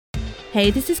Hey,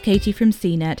 this is Katie from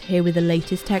CNET here with the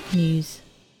latest tech news.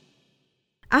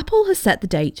 Apple has set the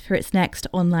date for its next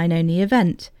online-only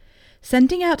event,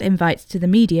 sending out invites to the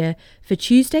media for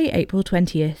Tuesday, April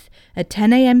 20th at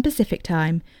 10 a.m. Pacific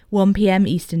Time, 1 p.m.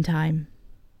 Eastern Time.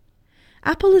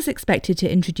 Apple is expected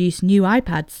to introduce new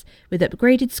iPads with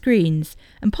upgraded screens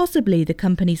and possibly the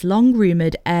company's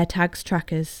long-rumoured AirTags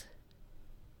trackers.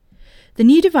 The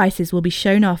new devices will be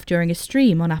shown off during a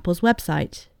stream on Apple's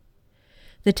website.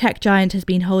 The tech giant has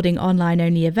been holding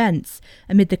online-only events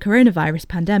amid the coronavirus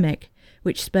pandemic,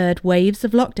 which spurred waves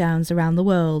of lockdowns around the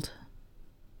world.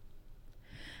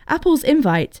 Apple's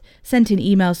invite, sent in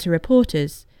emails to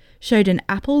reporters, showed an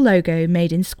Apple logo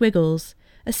made in squiggles,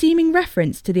 a seeming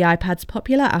reference to the iPad's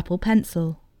popular Apple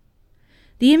Pencil.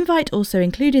 The invite also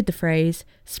included the phrase,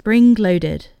 "spring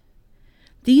loaded."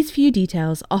 These few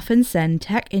details often send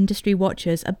tech industry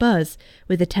watchers a buzz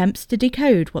with attempts to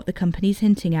decode what the company's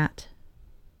hinting at.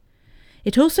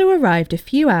 It also arrived a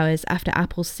few hours after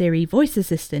Apple's Siri voice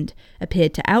assistant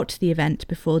appeared to out the event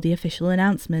before the official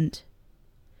announcement.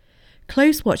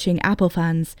 Close-watching Apple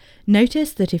fans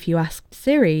noticed that if you asked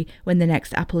Siri when the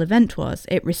next Apple event was,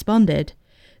 it responded,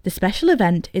 "The special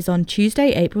event is on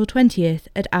Tuesday, April 20th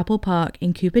at Apple Park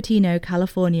in Cupertino,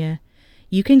 California.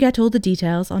 You can get all the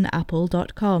details on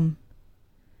apple.com."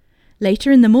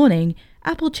 Later in the morning,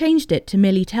 Apple changed it to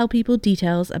merely tell people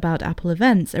details about Apple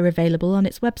events are available on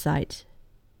its website.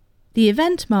 The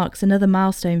event marks another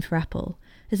milestone for Apple,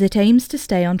 as it aims to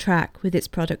stay on track with its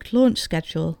product launch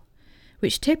schedule,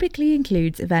 which typically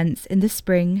includes events in the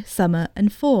spring, summer,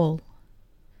 and fall.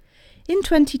 In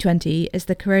 2020, as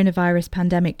the coronavirus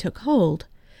pandemic took hold,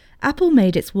 Apple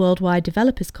made its worldwide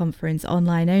developers conference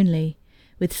online only,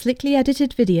 with slickly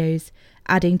edited videos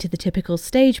adding to the typical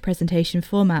stage presentation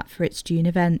format for its June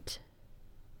event.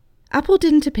 Apple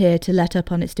didn't appear to let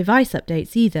up on its device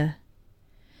updates either.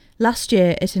 Last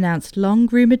year, it announced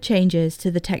long-rumoured changes to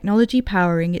the technology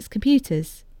powering its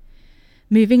computers,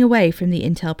 moving away from the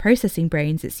Intel processing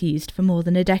brains it's used for more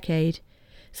than a decade,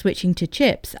 switching to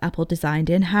chips Apple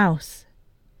designed in-house.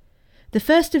 The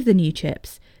first of the new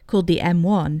chips, called the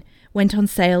M1, went on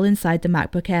sale inside the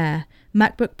MacBook Air,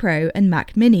 MacBook Pro and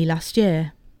Mac Mini last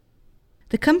year.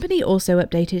 The company also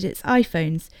updated its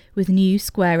iPhones with new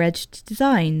square-edged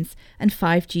designs and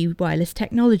 5G wireless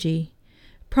technology,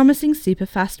 promising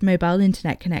super-fast mobile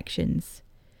internet connections.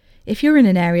 If you're in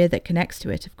an area that connects to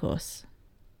it, of course.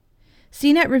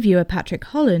 CNET reviewer Patrick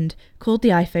Holland called the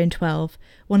iPhone 12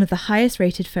 one of the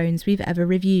highest-rated phones we've ever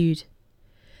reviewed.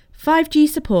 5G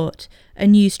support, a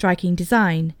new striking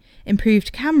design,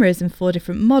 improved cameras in 4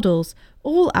 different models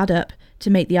all add up to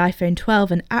make the iPhone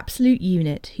 12 an absolute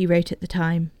unit, he wrote at the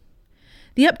time.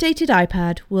 The updated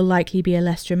iPad will likely be a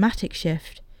less dramatic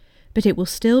shift, but it will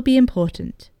still be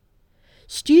important.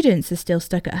 Students are still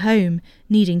stuck at home,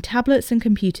 needing tablets and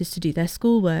computers to do their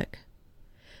schoolwork.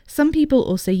 Some people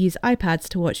also use iPads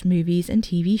to watch movies and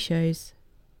TV shows.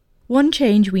 One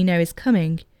change we know is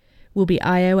coming will be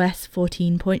iOS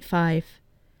 14.5,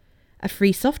 a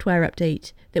free software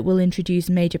update that will introduce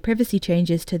major privacy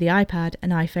changes to the iPad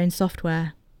and iPhone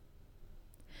software.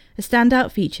 A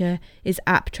standout feature is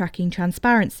app tracking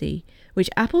transparency, which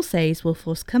Apple says will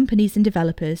force companies and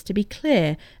developers to be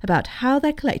clear about how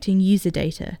they're collecting user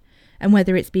data and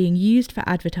whether it's being used for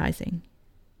advertising.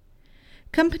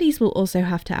 Companies will also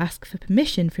have to ask for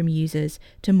permission from users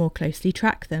to more closely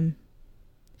track them.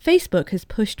 Facebook has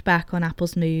pushed back on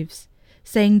Apple's moves,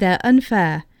 saying they're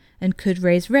unfair and could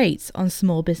raise rates on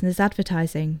small business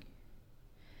advertising.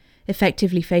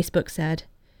 Effectively, Facebook said,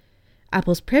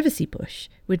 Apple's privacy push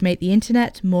would make the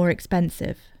internet more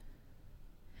expensive.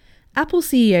 Apple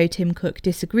CEO Tim Cook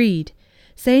disagreed,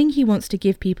 saying he wants to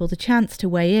give people the chance to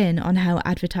weigh in on how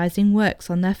advertising works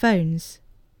on their phones.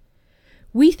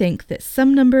 "We think that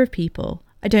some number of people,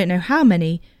 I don't know how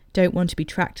many, don't want to be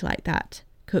tracked like that,"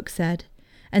 Cook said,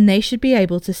 and they should be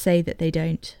able to say that they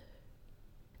don't.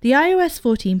 The iOS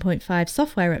 14.5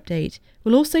 software update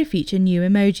will also feature new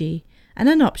emoji and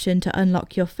an option to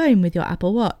unlock your phone with your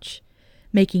Apple Watch,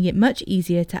 making it much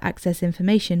easier to access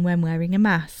information when wearing a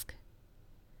mask.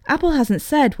 Apple hasn't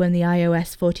said when the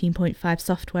iOS 14.5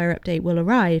 software update will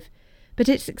arrive, but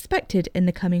it's expected in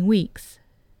the coming weeks.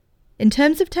 In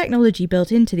terms of technology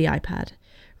built into the iPad,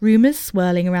 rumours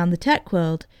swirling around the tech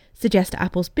world suggest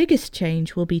Apple's biggest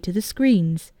change will be to the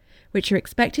screens, which are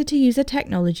expected to use a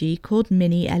technology called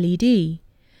Mini LED,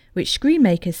 which screen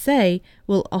makers say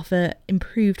will offer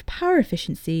improved power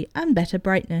efficiency and better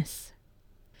brightness.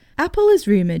 Apple is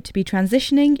rumoured to be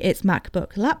transitioning its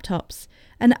MacBook laptops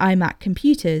and iMac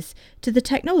computers to the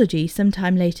technology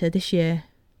sometime later this year.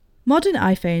 Modern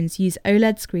iPhones use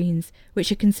OLED screens,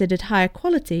 which are considered higher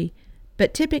quality,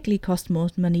 but typically cost more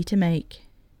money to make.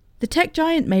 The tech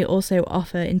giant may also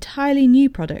offer entirely new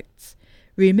products,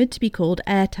 rumoured to be called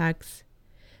AirTags.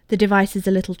 The devices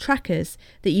are little trackers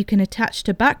that you can attach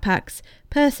to backpacks,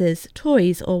 purses,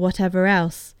 toys, or whatever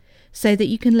else, so that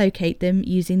you can locate them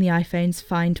using the iPhone's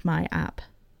Find My app.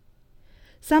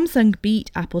 Samsung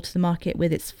beat Apple to the market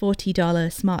with its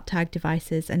 $40 smart tag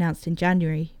devices announced in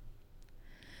January.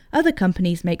 Other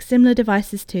companies make similar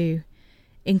devices too,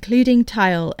 including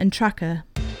Tile and Tracker.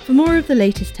 For more of the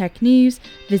latest tech news,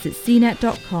 visit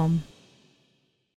cnet.com.